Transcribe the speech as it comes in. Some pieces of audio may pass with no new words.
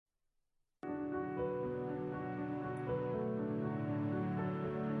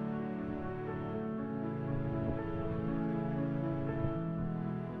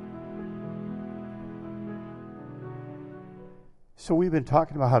So we've been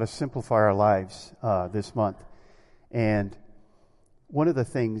talking about how to simplify our lives this month, and one of the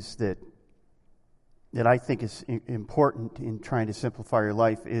things that I think is important in trying to simplify your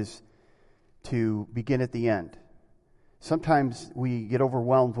life is to begin at the end. Sometimes we get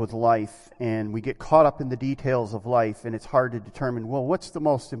overwhelmed with life and we get caught up in the details of life, and it's hard to determine, well, what's the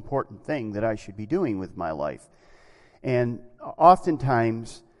most important thing that I should be doing with my life? And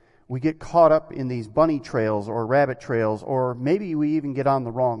oftentimes we get caught up in these bunny trails or rabbit trails, or maybe we even get on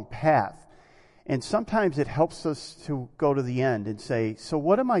the wrong path. And sometimes it helps us to go to the end and say, so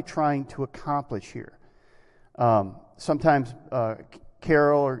what am I trying to accomplish here? Sometimes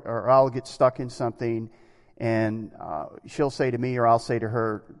Carol or I'll get stuck in something, and she'll say to me, or I'll say to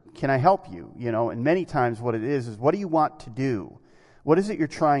her, can I help you? You know, and many times what it is what do you want to do? What is it you're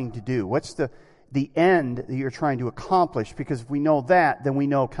trying to do? What's the end that you're trying to accomplish? Because if we know that, then we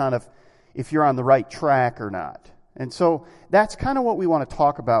know kind of if you're on the right track or not. And so that's kind of what we want to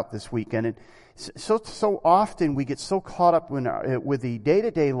talk about this weekend. And so often we get so caught up with the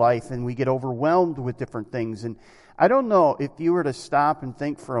day-to-day life, and we get overwhelmed with different things. And I don't know if you were to stop and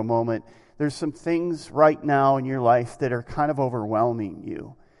think for a moment, there's some things right now in your life that are kind of overwhelming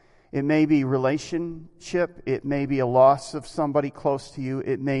you. It may be relationship. It may be a loss of somebody close to you.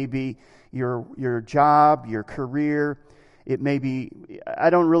 It may be your job, your career. It may be, I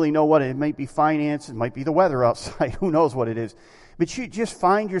don't really know what it might be, finance. It might be the weather outside. Who knows what it is? But you just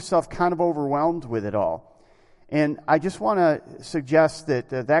find yourself kind of overwhelmed with it all. And I just want to suggest that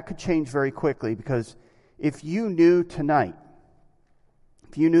that could change very quickly, because if you knew tonight,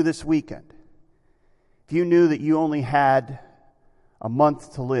 if you knew this weekend, if you knew that you only had a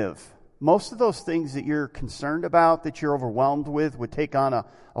month to live, most of those things that you're concerned about, that you're overwhelmed with, would take on a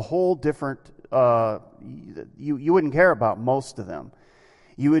whole different, you wouldn't care about most of them.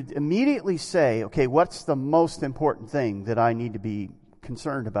 You would immediately say, okay, what's the most important thing that I need to be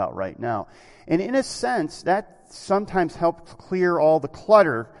concerned about right now? And in a sense, that sometimes helps clear all the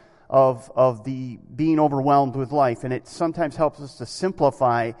clutter of the being overwhelmed with life. And it sometimes helps us to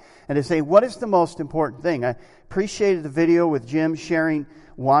simplify and to say, what is the most important thing? I appreciated the video with Jim sharing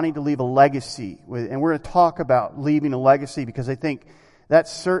wanting to leave a legacy. And we're going to talk about leaving a legacy, because I think that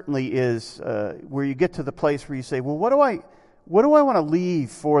certainly is where you get to the place where you say, well, what do I want to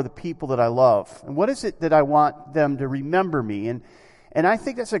leave for the people that I love? And what is it that I want them to remember me? And I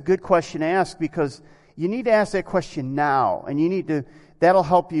think that's a good question to ask, because you need to ask that question now. And that'll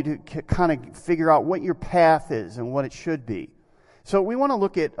help you to kind of figure out what your path is and what it should be. So we want to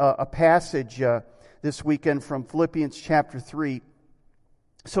look at a passage this weekend from Philippians chapter 3.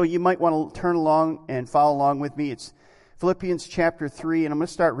 So you might want to turn along and follow along with me. It's Philippians chapter 3, and I'm going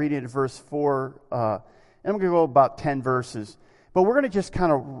to start reading at verse 4. And I'm going to go about 10 verses. But we're going to just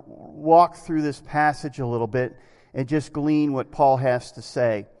kind of walk through this passage a little bit and just glean what Paul has to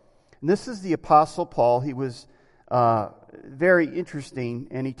say. And this is the Apostle Paul. He was very interesting,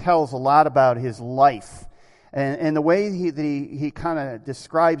 and he tells a lot about his life. And the way he kind of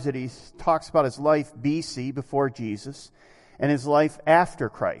describes it, he talks about his life BC, before Jesus, and his life after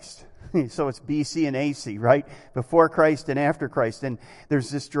Christ. So it's BC and AC, right? Before Christ and after Christ. And there's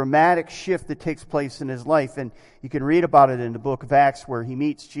this dramatic shift that takes place in his life. And you can read about it in the book of Acts, where he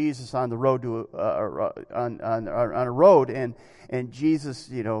meets Jesus on the road to on a road. And Jesus,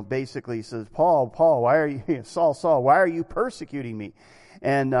 basically says, Paul, why are you, Saul, why are you persecuting me?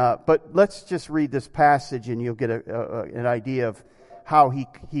 And but let's just read this passage, and you'll get an idea of how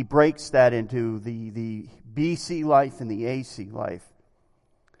he breaks that into the BC life and the AC life.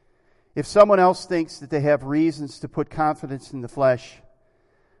 If someone else thinks that they have reasons to put confidence in the flesh,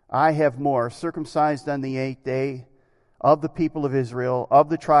 I have more. Circumcised on the 8th day, of the people of Israel, of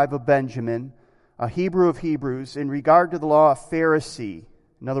the tribe of Benjamin, a Hebrew of Hebrews, in regard to the law, a Pharisee.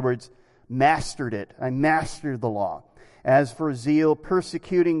 In other words, mastered it. I mastered the law. As for zeal,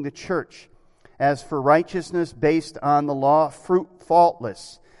 persecuting the church. As for righteousness based on the law, fruit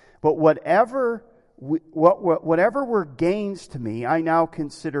faultless. But whatever were gains to me, I now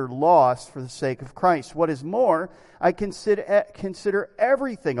consider loss for the sake of Christ. What is more, I consider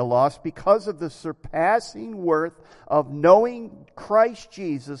everything a loss because of the surpassing worth of knowing Christ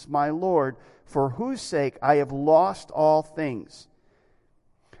Jesus my Lord, for whose sake I have lost all things.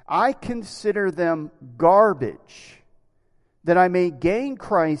 I consider them garbage, that I may gain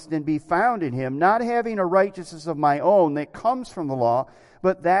Christ and be found in him, not having a righteousness of my own that comes from the law,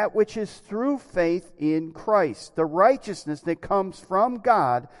 but that which is through faith in Christ, the righteousness that comes from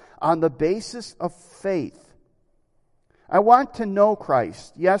God on the basis of faith. I want to know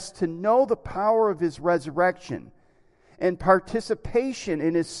Christ, yes, to know the power of his resurrection, and participation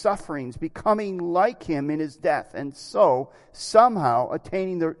in his sufferings, becoming like him in his death, and so somehow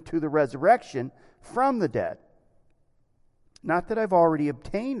attaining to the resurrection from the dead. Not that I've already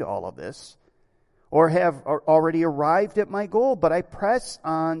obtained all of this, or have already arrived at my goal, but I press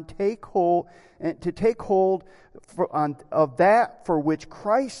on, to take hold of that for which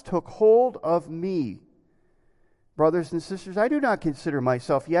Christ took hold of me. Brothers and sisters, I do not consider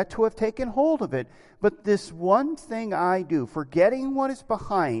myself yet to have taken hold of it, but this one thing I do, forgetting what is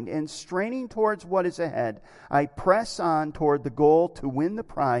behind and straining towards what is ahead, I press on toward the goal to win the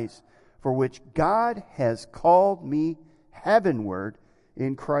prize for which God has called me heavenward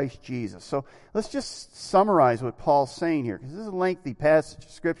in Christ Jesus. So let's just summarize what Paul's saying here, because this is a lengthy passage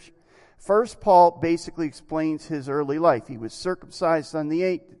of Scripture. First, Paul basically explains his early life. He was circumcised on the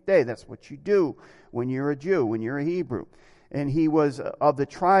 8th day. That's what you do when you're a Jew, when you're a Hebrew. And he was of the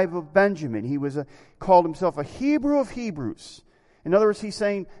tribe of Benjamin. He called himself a Hebrew of Hebrews. In other words, he's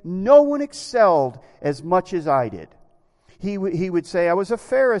saying, no one excelled as much as I did. He would say, I was a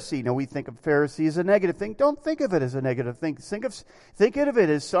Pharisee. Now, we think of Pharisee as a negative thing. Don't think of it as a negative thing. Think of it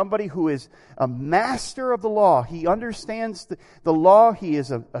as somebody who is a master of the law. He understands the law. He is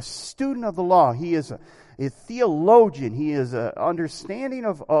a student of the law. He is a theologian. He is an understanding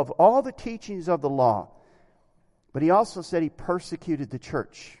of all the teachings of the law. But he also said he persecuted the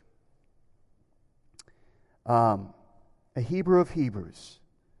church. A Hebrew of Hebrews.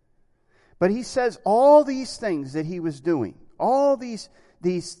 But he says all these things that he was doing, all these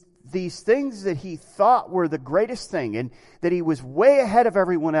things that he thought were the greatest thing, and that he was way ahead of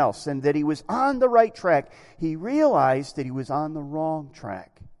everyone else, and that he was on the right track, he realized that he was on the wrong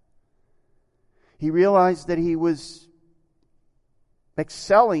track. He realized that he was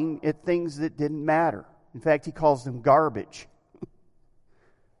excelling at things that didn't matter. In fact, he calls them garbage.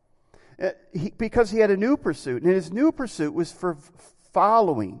 Because he had a new pursuit, and his new pursuit was for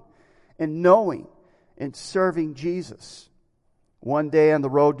following and knowing and serving Jesus. One day on the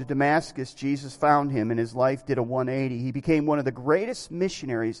road to Damascus, Jesus found him, and his life did a 180. He became one of the greatest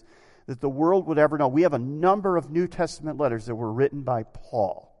missionaries that the world would ever know. We have a number of New Testament letters that were written by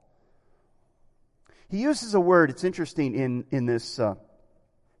Paul. He uses a word, it's interesting, in this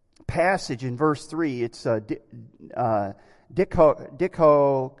passage in verse 3. It's diako.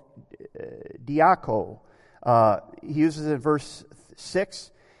 He uses it in verse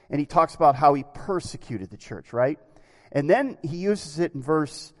 6. And he talks about how he persecuted the church, right? And then he uses it in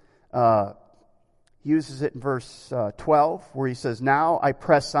verse 12, where he says, "Now I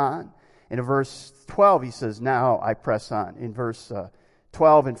press on." And in verse 12, he says, "Now I press on." In verse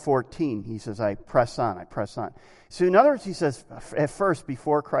 12 and 14, he says, "I press on, I press on." So in other words, he says, at first,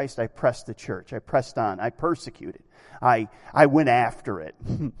 before Christ, I pressed the church. I pressed on. I persecuted. I went after it.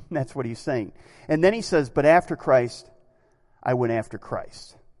 That's what he's saying. And then he says, but after Christ, I went after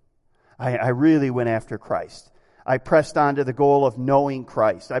Christ. I really went after Christ. I pressed on to the goal of knowing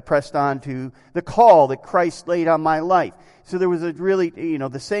Christ. I pressed on to the call that Christ laid on my life. So there was a really,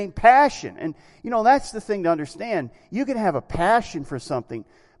 the same passion. And, that's the thing to understand. You can have a passion for something,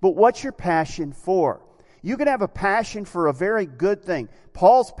 but what's your passion for? You can have a passion for a very good thing.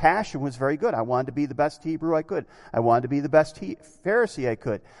 Paul's passion was very good. I wanted to be the best Hebrew I could. I wanted to be the best Pharisee I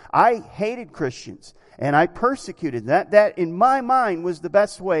could. I hated Christians, and I persecuted. That in my mind was the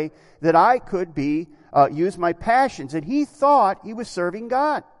best way that I could use my passions. And he thought he was serving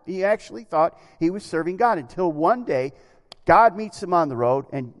God. He actually thought he was serving God, until one day God meets him on the road,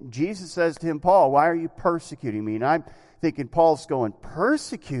 and Jesus says to him, "Paul, why are you persecuting me?" And I'm thinking, Paul's going,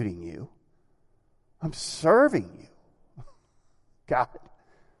 "Persecuting you? I'm serving you." God.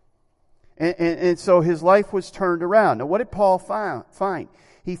 And so his life was turned around. Now, what did Paul find?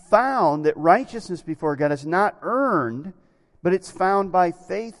 He found that righteousness before God is not earned, but it's found by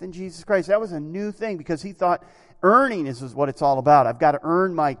faith in Jesus Christ. That was a new thing, because he thought earning is what it's all about. I've got to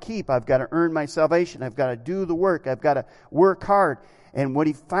earn my keep. I've got to earn my salvation. I've got to do the work. I've got to work hard. And what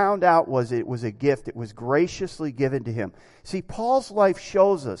he found out was it was a gift. It was graciously given to him. See, Paul's life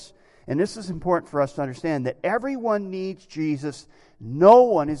shows us, and this is important for us to understand, that everyone needs Jesus. No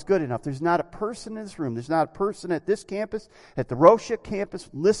one is good enough. There's not a person in this room. There's not a person at this campus, at the Rocha campus,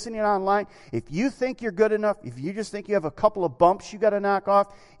 listening online. If you think you're good enough, if you just think you have a couple of bumps you got to knock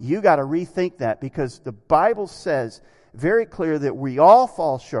off, you got to rethink that, because the Bible says very clear that we all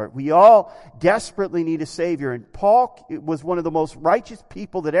fall short. We all desperately need a Savior. And Paul was one of the most righteous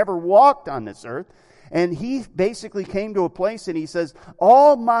people that ever walked on this earth. And he basically came to a place and he says,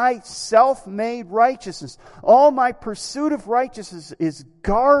 all my self-made righteousness, all my pursuit of righteousness is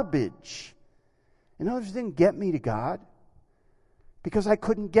garbage. In other words, it didn't get me to God. because I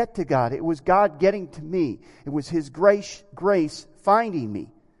couldn't get to God. It was God getting to me. It was His grace finding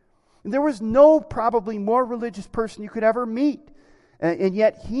me. And there was no probably more religious person you could ever meet. And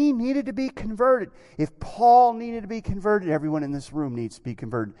yet he needed to be converted. If Paul needed to be converted, everyone in this room needs to be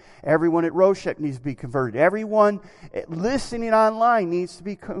converted. Everyone at Roshek needs to be converted. Everyone listening online needs to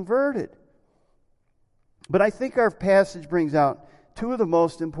be converted. But I think our passage brings out two of the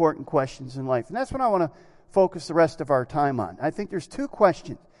most important questions in life. And that's what I want to focus the rest of our time on. I think there's two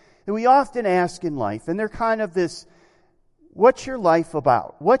questions that we often ask in life. And they're kind of this: what's your life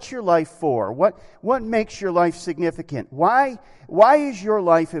about? What's your life for? What makes your life significant? Why is your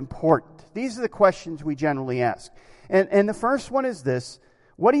life important? These are the questions we generally ask. And the first one is this: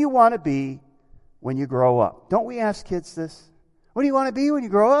 what do you want to be when you grow up? Don't we ask kids this? What do you want to be when you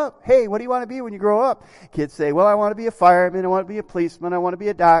grow up? Hey, what do you want to be when you grow up? Kids say, well, I want to be a fireman, I want to be a policeman, I want to be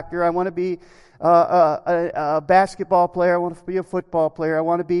a doctor, I want to be a basketball player, I want to be a football player, I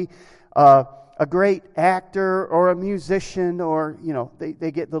want to be a great actor or a musician, or,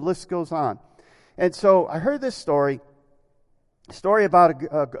 they get, the list goes on. And so I heard this story about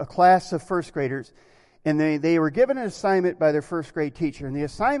a class of first graders, and they were given an assignment by their first grade teacher, and the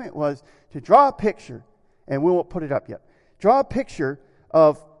assignment was to draw a picture, and we won't put it up yet. Draw a picture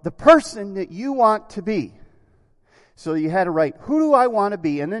of the person that you want to be. So you had to write, who do I want to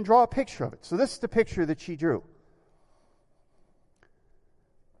be, and then draw a picture of it. So this is the picture that she drew.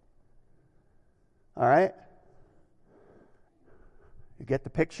 All right? You get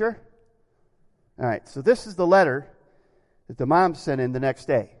the picture? All right, so this is the letter that the mom sent in the next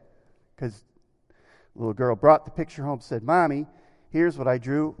day. Because the little girl brought the picture home and said, Mommy, here's what I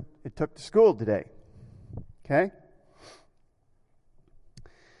drew and took to school today. Okay?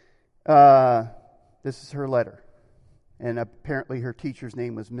 This is her letter. And apparently her teacher's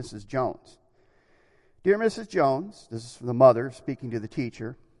name was Mrs. Jones. Dear Mrs. Jones, this is the mother speaking to the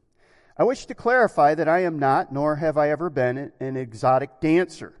teacher, I wish to clarify that I am not, nor have I ever been, an exotic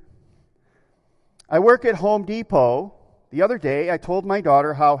dancer. I work at Home Depot. The other day, I told my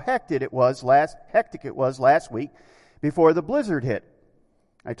daughter how hectic it was last week before the blizzard hit.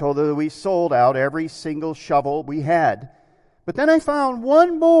 I told her that we sold out every single shovel we had. But then I found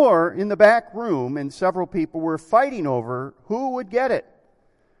one more in the back room, and several people were fighting over who would get it.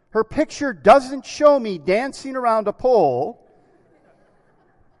 Her picture doesn't show me dancing around a pole.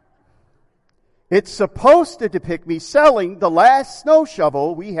 It's supposed to depict me selling the last snow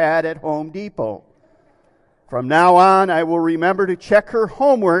shovel we had at Home Depot. From now on, I will remember to check her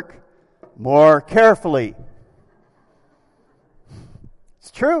homework more carefully. It's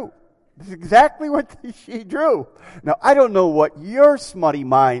true. It's exactly what she drew. Now, I don't know what your smutty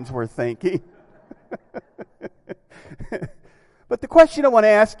minds were thinking. But the question I want to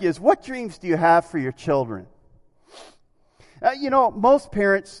ask you is, what dreams do you have for your children? Most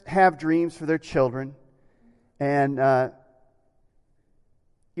parents have dreams for their children. And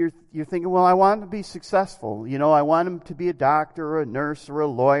you're thinking, well, I want them to be successful. I want them to be a doctor or a nurse or a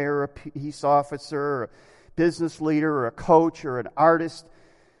lawyer or a peace officer or a business leader or a coach or an artist.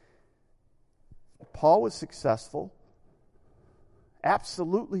 Paul was successful.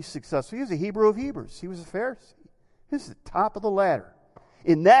 Absolutely successful. He was a Hebrew of Hebrews. He was a Pharisee. He was at the top of the ladder.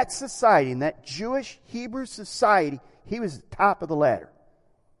 In that society, in that Jewish Hebrew society, he was at the top of the ladder.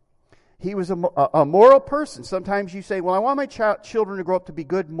 He was a moral person. Sometimes you say, well, I want my children to grow up to be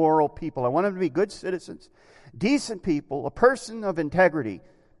good moral people. I want them to be good citizens, decent people, a person of integrity.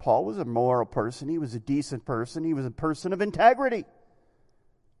 Paul was a moral person. He was a decent person. He was a person of integrity.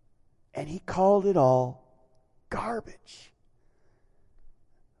 And he called it all garbage.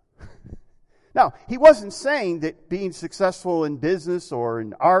 Now, he wasn't saying that being successful in business or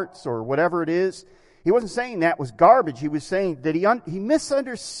in arts or whatever it is, he wasn't saying that was garbage. He was saying that he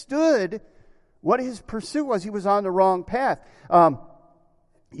misunderstood what his pursuit was. He was on the wrong path.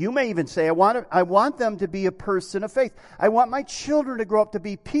 You may even say, I want them to be a person of faith. I want my children to grow up to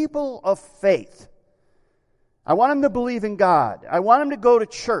be people of faith. I want them to believe in God. I want them to go to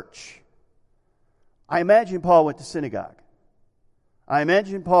church. I imagine Paul went to synagogue. I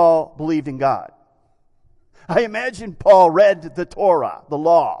imagine Paul believed in God. I imagine Paul read the Torah, the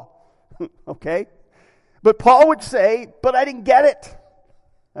law. Okay? But Paul would say, but I didn't get it.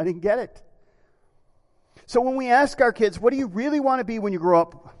 I didn't get it. So when we ask our kids, what do you really want to be when you grow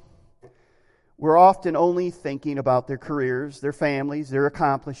up? We're often only thinking about their careers, their families, their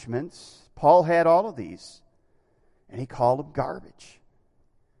accomplishments. Paul had all of these. And he called them garbage.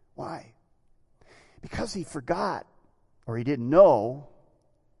 Why? Because he forgot, or he didn't know,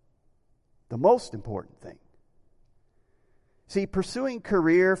 the most important thing. See, pursuing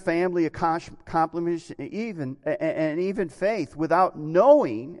career, family, accomplishments, even faith without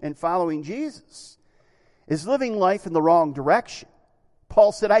knowing and following Jesus is living life in the wrong direction.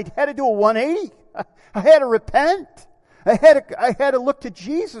 Paul said, I had to do a 180. I had to repent. I had to look to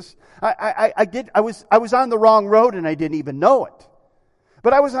Jesus. I was on the wrong road and I didn't even know it.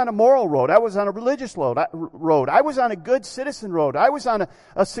 But I was on a moral road. I was on a religious road. I was on a good citizen road. I was on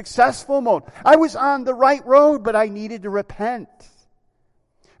a successful mode. I was on the right road, but I needed to repent.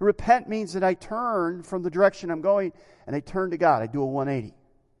 Repent means that I turn from the direction I'm going and I turn to God. I do a 180.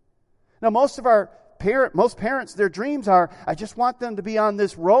 Now, most parents, their dreams are, I just want them to be on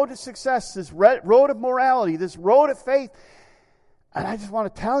this road to success, this road of morality, this road of faith. And I just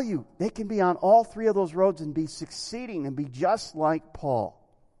want to tell you, they can be on all three of those roads and be succeeding and be just like Paul.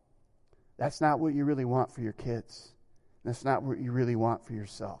 That's not what you really want for your kids. That's not what you really want for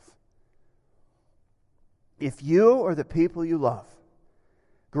yourself. If you or the people you love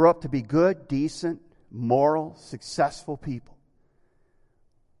grow up to be good, decent, moral, successful people,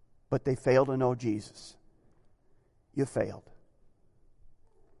 but they fail to know Jesus, you failed.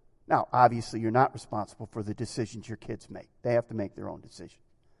 Now, obviously, you're not responsible for the decisions your kids make. They have to make their own decisions.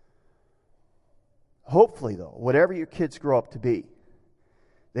 Hopefully, though, whatever your kids grow up to be,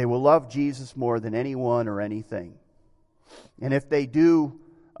 they will love Jesus more than anyone or anything. And if they do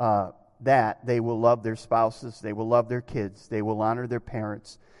that, they will love their spouses, they will love their kids, they will honor their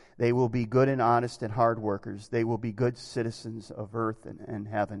parents, they will be good and honest and hard workers, they will be good citizens of earth and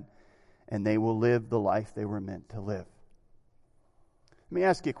heaven, and they will live the life they were meant to live. Let me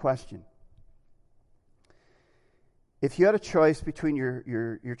ask you a question. If you had a choice between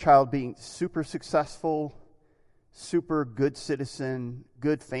your child being super successful, super good citizen,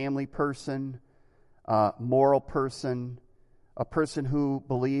 good family person, moral person, a person who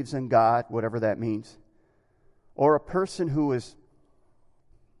believes in God, whatever that means, or a person who is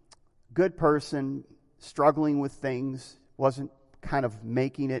good person, struggling with things, wasn't kind of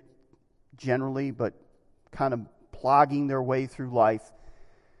making it generally, but kind of plogging their way through life,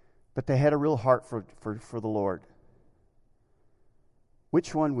 but they had a real heart for the Lord.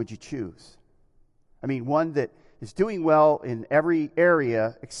 Which one would you choose? I mean, one that is doing well in every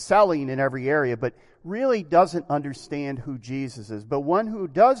area, excelling in every area, but really doesn't understand who Jesus is. But one who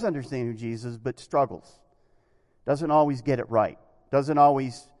does understand who Jesus is, but struggles. Doesn't always get it right. Doesn't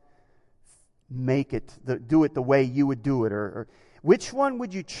always make it, do it the way you would do it. Or which one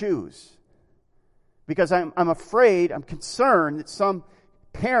would you choose? Because I'm afraid, I'm concerned that some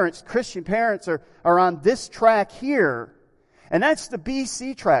parents, Christian parents, are on this track here. And that's the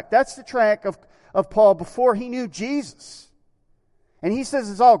BC track. That's the track of Paul before he knew Jesus. And he says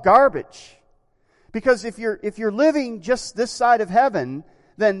it's all garbage. Because if you're living just this side of heaven,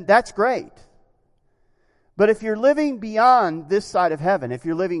 then that's great. But if you're living beyond this side of heaven, if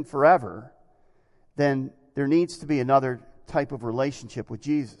you're living forever, then there needs to be another type of relationship with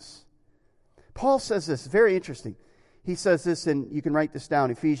Jesus. Paul says this, very interesting. He says this, and you can write this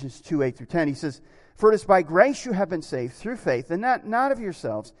down, Ephesians 2, 8 through 10. He says, "For it is by grace you have been saved through faith, and not of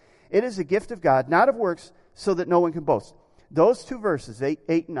yourselves. It is a gift of God, not of works, so that no one can boast." Those two verses, 8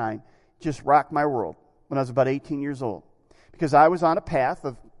 and 9, just rocked my world when I was about 18 years old. Because I was on a path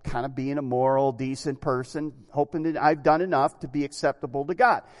of kind of being a moral, decent person, hoping that I've done enough to be acceptable to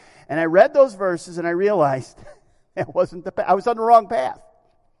God. And I read those verses and I realized it wasn't I was on the wrong path.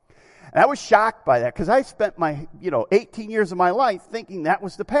 And I was shocked by that because I spent my 18 years of my life thinking that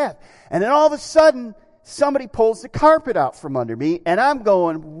was the path. And then all of a sudden, somebody pulls the carpet out from under me, and I'm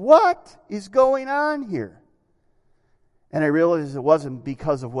going, what is going on here? And I realized it wasn't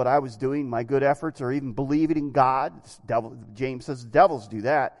because of what I was doing, my good efforts, or even believing in God. James says the devils do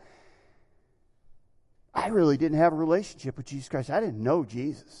that. I really didn't have a relationship with Jesus Christ. I didn't know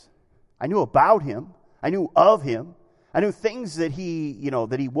Jesus. I knew about Him. I knew of Him. I knew things that He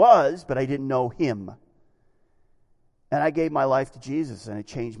was, but I didn't know Him. And I gave my life to Jesus, and it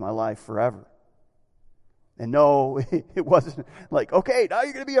changed my life forever. And no, it wasn't like, okay, now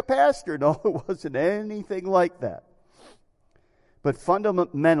you're going to be a pastor. No, it wasn't anything like that. But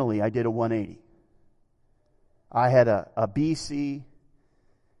fundamentally, I did a 180. I had a BC,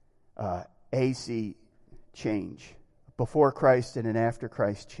 AC change. Before Christ and an after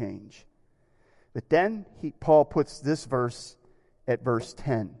Christ change. But then Paul puts this verse at verse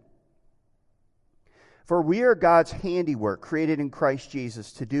 10. "For we are God's handiwork, created in Christ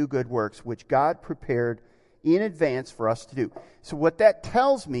Jesus to do good works, which God prepared in advance for us to do." So what that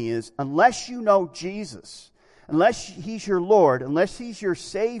tells me is, unless you know Jesus, unless He's your Lord, unless He's your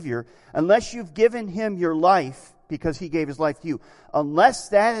Savior, unless you've given Him your life because He gave His life to you. Unless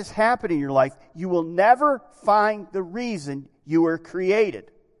that has happened in your life, you will never find the reason you were created.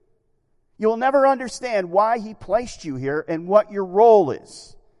 You will never understand why He placed you here and what your role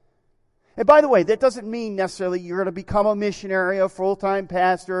is. And by the way, that doesn't mean necessarily you're going to become a missionary, a full-time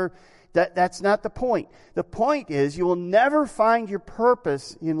pastor. That's not the point. The point is you will never find your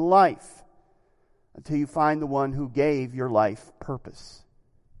purpose in life until you find the one who gave your life purpose.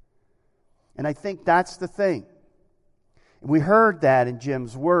 And I think that's the thing. We heard that in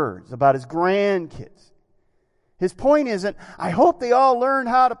Jim's words about his grandkids. His point isn't, I hope they all learn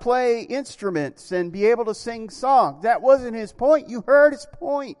how to play instruments and be able to sing songs. That wasn't his point. You heard his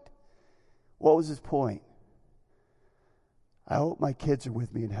point. What was his point? I hope my kids are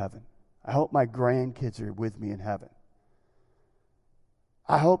with me in heaven. I hope my grandkids are with me in heaven.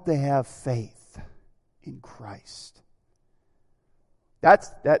 I hope they have faith in Christ.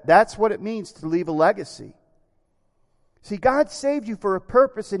 That's what it means to leave a legacy. See, God saved you for a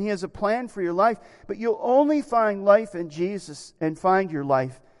purpose and He has a plan for your life, but you'll only find life in Jesus and find your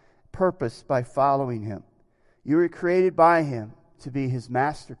life purpose by following Him. You were created by Him to be His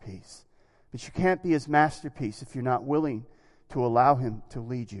masterpiece, but you can't be His masterpiece if you're not willing to allow Him to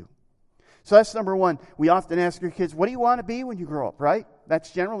lead you. So that's number one. We often ask our kids, what do you want to be when you grow up, right?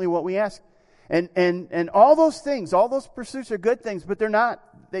 That's generally what we ask. And all those things, all those pursuits are good things, but they're not.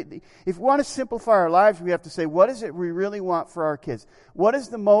 If we want to simplify our lives, we have to say, what is it we really want for our kids? What is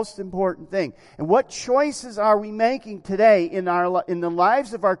the most important thing? And what choices are we making today in the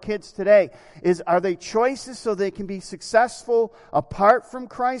lives of our kids today? Are they choices so they can be successful apart from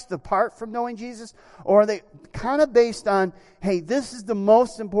Christ, apart from knowing Jesus? Or are they kind of based on, hey, this is the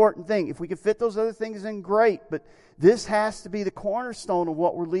most important thing. If we can fit those other things in, great. But this has to be the cornerstone of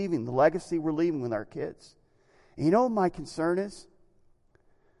what we're leaving, the legacy we're leaving with our kids. And you know what my concern is?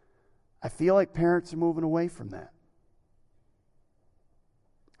 I feel like parents are moving away from that.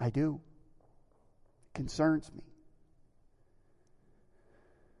 I do. It concerns me.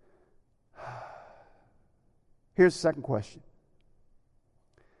 Here's the second question.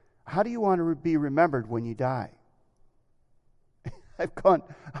 How do you want to be remembered when you die? I've done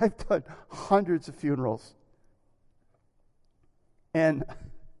hundreds of funerals. And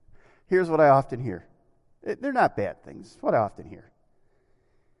here's what I often hear. They're not bad things. It's what I often hear.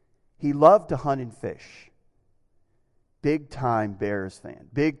 He loved to hunt and fish. Big time Bears fan.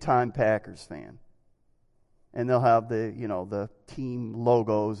 Big time Packers fan. And they'll have the team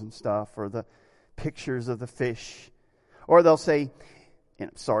logos and stuff, or the pictures of the fish. Or they'll say,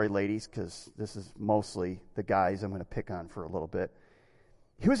 sorry ladies, because this is mostly the guys I'm going to pick on for a little bit.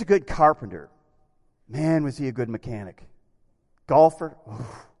 He was a good carpenter. Man, was he a good mechanic. Golfer. I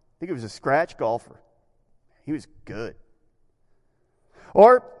think he was a scratch golfer. He was good.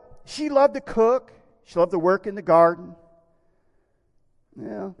 Or she loved to cook. She loved to work in the garden.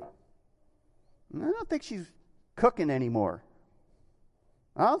 Yeah. I don't think she's cooking anymore.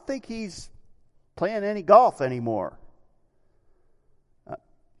 I don't think he's playing any golf anymore.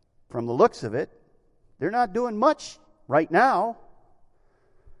 From the looks of it, they're not doing much right now.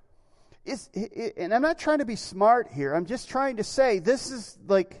 And I'm not trying to be smart here. I'm just trying to say,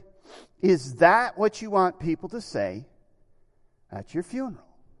 is that what you want people to say at your funeral?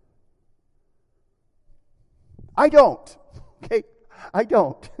 I don't. Okay? I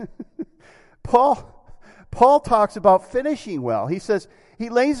don't. Paul talks about finishing well. He says he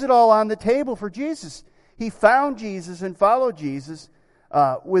lays it all on the table for Jesus. He found Jesus and followed Jesus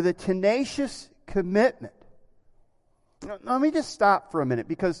with a tenacious commitment. Now, let me just stop for a minute,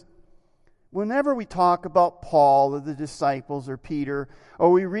 because whenever we talk about Paul or the disciples or Peter,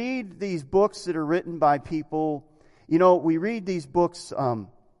 or we read these books that are written by people, we read these books on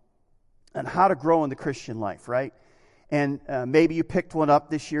how to grow in the Christian life, right? And maybe you picked one up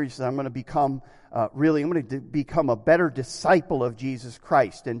this year. You said, I'm going to become a better disciple of Jesus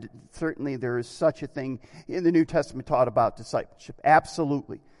Christ. And certainly there is such a thing in the New Testament taught about discipleship.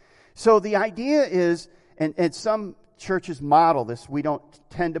 Absolutely. So the idea is, and some churches model this. We don't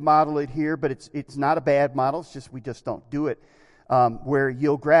tend to model it here, but it's not a bad model. It's just we just don't do it. Where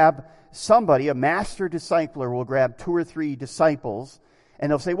you'll grab somebody, a master discipler will grab 2 or 3 disciples, and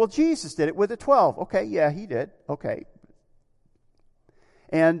they'll say, well, Jesus did it with the 12. Okay, yeah, he did. Okay.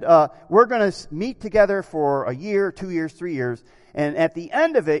 And we're going to meet together for a year, 2 years, 3 years, and at the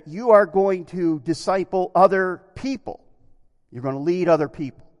end of it, you are going to disciple other people. You're going to lead other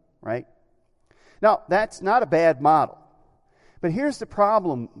people, right? Now, that's not a bad model. But here's the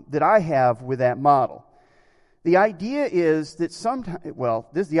problem that I have with that model. The idea is that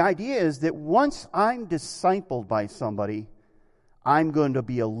once I'm discipled by somebody, I'm going to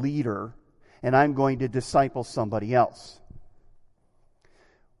be a leader, and I'm going to disciple somebody else.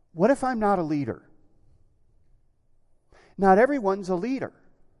 What if I'm not a leader? Not everyone's a leader.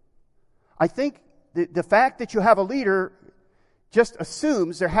 I think the fact that you have a leader just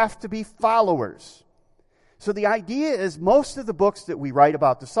assumes there have to be followers. So the idea is most of the books that we write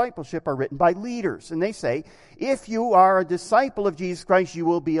about discipleship are written by leaders. And they say, if you are a disciple of Jesus Christ, you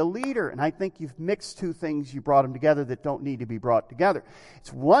will be a leader. And I think you've mixed two things, you brought them together that don't need to be brought together.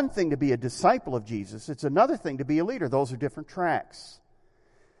 It's one thing to be a disciple of Jesus. It's another thing to be a leader. Those are different tracks.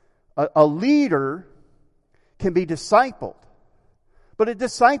 A leader can be discipled, but a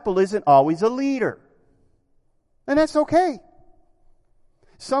disciple isn't always a leader. And that's okay.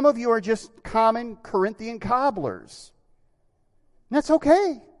 Some of you are just common Corinthian cobblers. And that's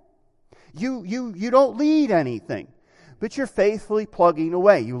okay. You don't lead anything, but you're faithfully plugging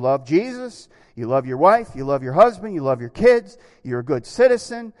away. You love Jesus, you love your wife, you love your husband, you love your kids, you're a good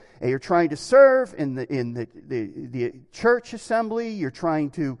citizen, and you're trying to serve in the church assembly, you're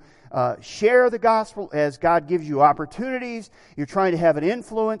trying to share the gospel as God gives you opportunities, you're trying to have an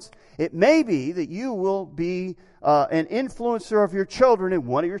influence. It may be that you will be an influencer of your children, and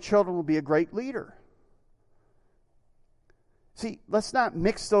one of your children will be a great leader. See, let's not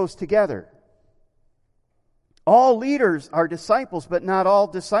mix those together. All leaders are disciples, but not all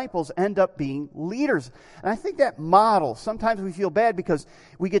disciples end up being leaders. And I think that model, sometimes we feel bad because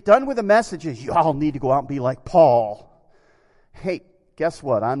we get done with the messages, you all need to go out and be like Paul. Hey, guess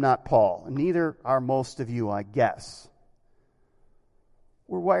what? I'm not Paul. And neither are most of you, I guess.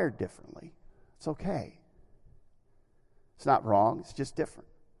 We're wired differently. It's okay. It's not wrong. It's just different.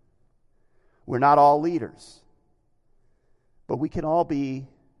 We're not all leaders. But we can all be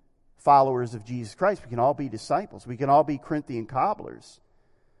followers of Jesus Christ. We can all be disciples. We can all be Corinthian cobblers.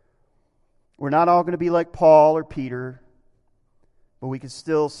 We're not all going to be like Paul or Peter, but we can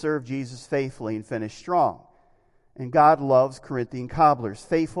still serve Jesus faithfully and finish strong. And God loves Corinthian cobblers,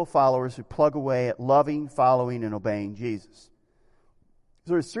 faithful followers who plug away at loving, following, and obeying Jesus.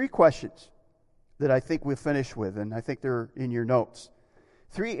 So there's 3 questions that I think we'll finish with, and I think they're in your notes.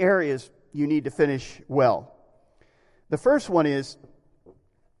 3 areas you need to finish well. The first one is,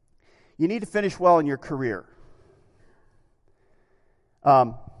 you need to finish well in your career.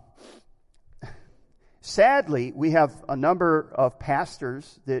 Sadly, we have a number of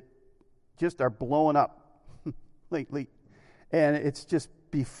pastors that just are blowing up lately. And it's just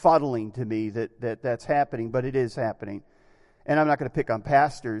befuddling to me that that's happening, but it is happening. And I'm not going to pick on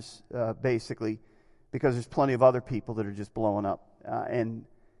pastors, basically, because there's plenty of other people that are just blowing up. And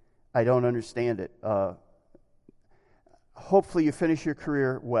I don't understand it. Hopefully you finish your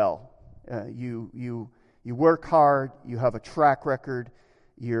career well. You work hard, you have a track record,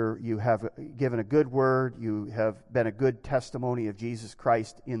 you have given a good word, you have been a good testimony of Jesus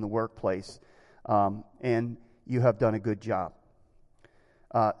Christ in the workplace, and you have done a good job.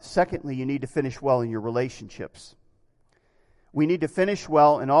 Secondly, you need to finish well in your relationships. We need to finish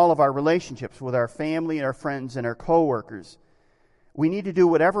well in all of our relationships with our family and our friends and our coworkers. We need to do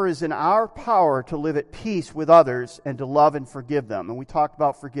whatever is in our power to live at peace with others and to love and forgive them. And we talked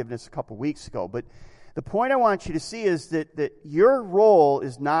about forgiveness a couple weeks ago. But the point I want you to see is that your role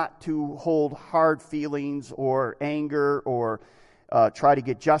is not to hold hard feelings or anger or try to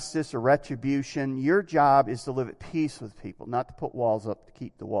get justice or retribution. Your job is to live at peace with people, not to put walls up to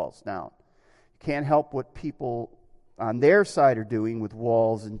keep the walls down. You can't help what people on their side are doing with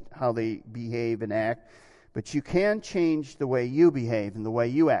walls and how they behave and act. But you can change the way you behave and the way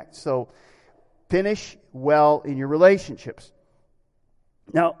you act. So finish well in your relationships.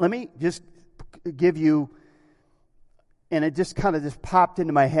 Now, let me just give you, and it just kind of just popped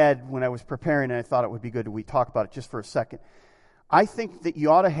into my head when I was preparing, and I thought it would be good that we talk about it just for a second. I think that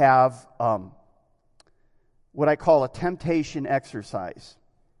you ought to have what I call a temptation exercise.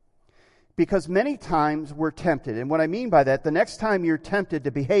 Because many times we're tempted. And what I mean by that, the next time you're tempted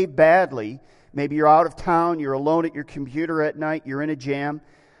to behave badly, maybe you're out of town, you're alone at your computer at night, you're in a jam.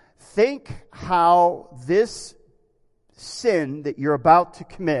 Think how this sin that you're about to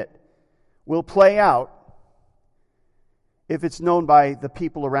commit will play out if it's known by the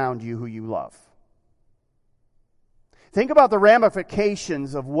people around you who you love. Think about the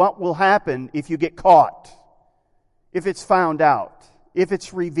ramifications of what will happen if you get caught, if it's found out, if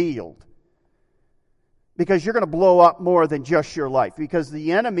it's revealed. Because you're going to blow up more than just your life. Because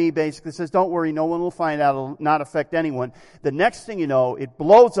the enemy basically says, don't worry, no one will find out, it'll not affect anyone. The next thing you know, it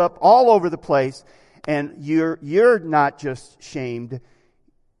blows up all over the place, and you're not just shamed,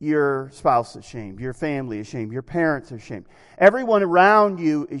 your spouse is shamed, your family is shamed, your parents are shamed. Everyone around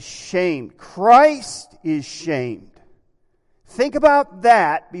you is shamed. Christ is shamed. Think about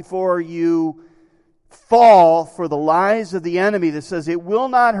that before you fall for the lies of the enemy that says it will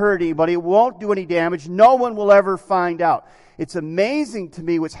not hurt anybody, it won't do any damage, no one will ever find out. It's amazing to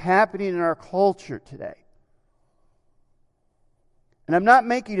me what's happening in our culture today. And I'm not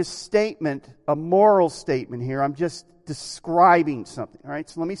making a statement, a moral statement here. I'm just describing something. All right,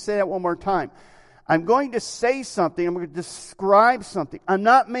 so let me say that one more time. I'm going to say something. I'm going to describe something. I'm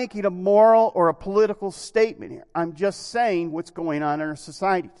not making a moral or a political statement here. I'm just saying what's going on in our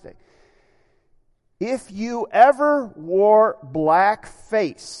society today. If you ever wore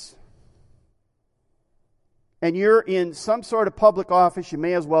blackface and you're in some sort of public office, you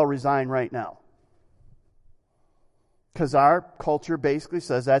may as well resign right now. Because our culture basically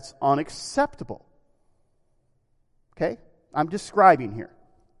says that's unacceptable. Okay? I'm describing here.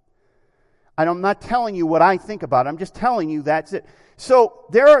 I'm not telling you what I think about it. I'm just telling you that's it. So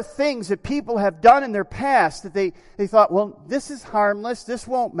there are things that people have done in their past that they thought, well, this is harmless. This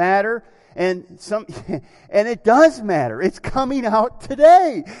won't matter. And it does matter. It's coming out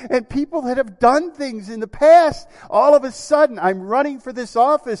today. And people that have done things in the past, all of a sudden, I'm running for this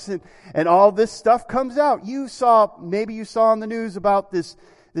office and all this stuff comes out. Maybe you saw on the news about this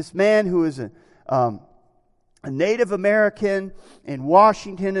man who is a Native American in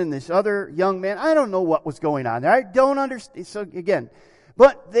Washington and this other young man. I don't know what was going on there. I don't understand. So again,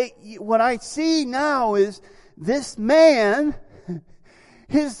 but what I see now is this man,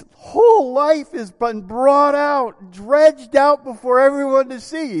 his whole life has been brought out, dredged out before everyone to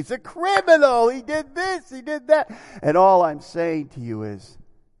see. He's a criminal. He did this, he did that. And all I'm saying to you is,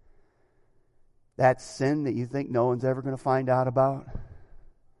 that sin that you think no one's ever going to find out about,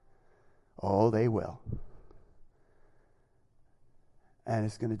 oh, they will. And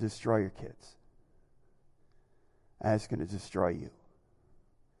it's going to destroy your kids. And it's going to destroy you.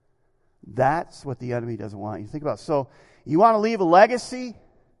 That's what the enemy doesn't want you to think about. So, you want to leave a legacy?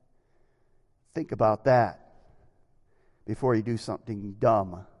 Think about that before you do something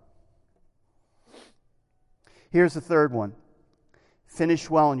dumb. Here's the third one.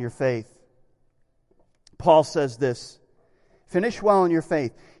 Finish well in your faith. Paul says this. Finish well in your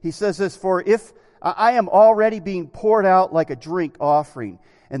faith. He says this, for if I am already being poured out like a drink offering,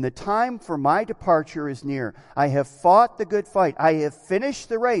 and the time for my departure is near. I have fought the good fight. I have finished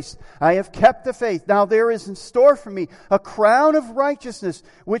the race. I have kept the faith. Now there is in store for me a crown of righteousness,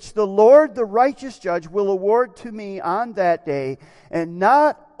 which the Lord, the righteous judge, will award to me on that day, and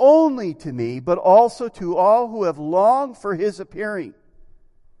not only to me, but also to all who have longed for His appearing.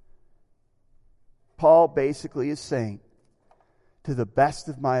 Paul basically is saying, to the best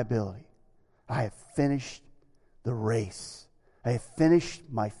of my ability, I have finished the race. I have finished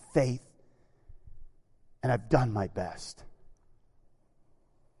my faith, and I've done my best.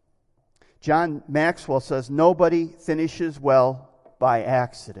 John Maxwell says, nobody finishes well by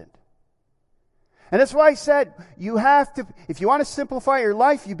accident. And that's why I said, you have to, if you want to simplify your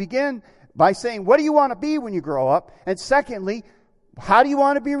life, you begin by saying, what do you want to be when you grow up? And secondly, how do you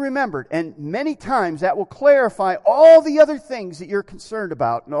want to be remembered? And many times that will clarify all the other things that you're concerned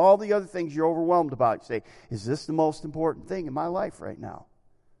about and all the other things you're overwhelmed about. You say, is this the most important thing in my life right now?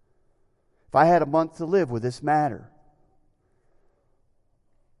 If I had a month to live, would this matter?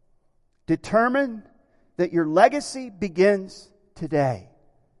 Determine that your legacy begins today.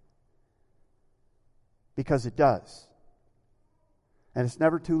 Because it does. And it's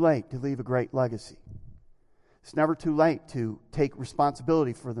never too late to leave a great legacy. It's never too late to take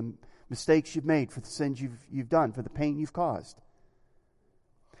responsibility for the mistakes you've made, for the sins you've done, for the pain you've caused.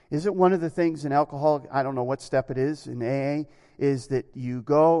 Isn't one of the things in alcohol, I don't know what step it is in AA, is that you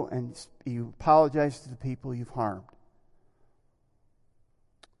go and you apologize to the people you've harmed?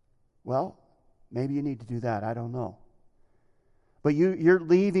 Well, maybe you need to do that. I don't know. But you're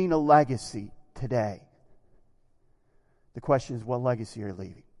leaving a legacy today. The question is, what legacy are you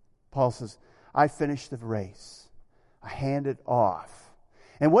leaving? Paul says, I finished the race. I handed off.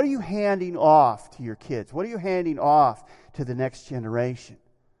 And what are you handing off to your kids? What are you handing off to the next generation?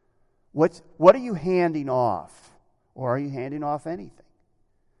 What are you handing off? Or are you handing off anything?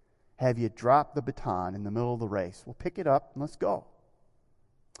 Have you dropped the baton in the middle of the race? Well, pick it up and let's go.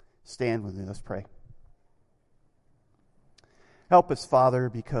 Stand with me. Let's pray. Help us, Father,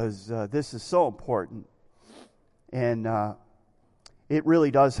 because this is so important. And it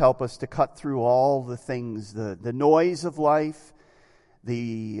really does help us to cut through all the things, the noise of life,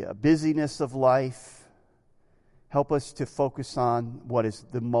 the busyness of life. Help us to focus on what is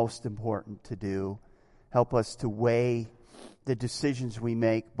the most important to do. Help us to weigh the decisions we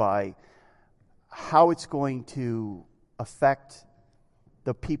make by how it's going to affect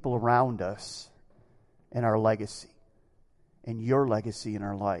the people around us and our legacy. and your legacy in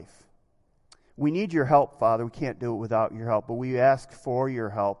our life. We need your help, Father. We can't do it without your help, but we ask for your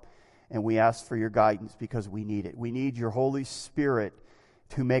help, and we ask for your guidance because we need it. We need your Holy Spirit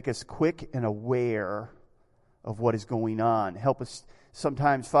to make us quick and aware of what is going on. Help us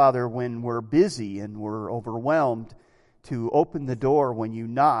sometimes, Father, when we're busy and we're overwhelmed, to open the door when you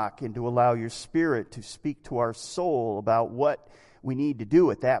knock and to allow your Spirit to speak to our soul about what we need to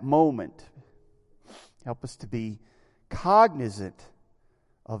do at that moment. Help us to be cognizant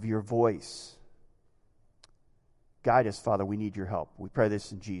of your voice. Guide us, Father. We need your help. We pray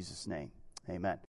this in Jesus' name. Amen.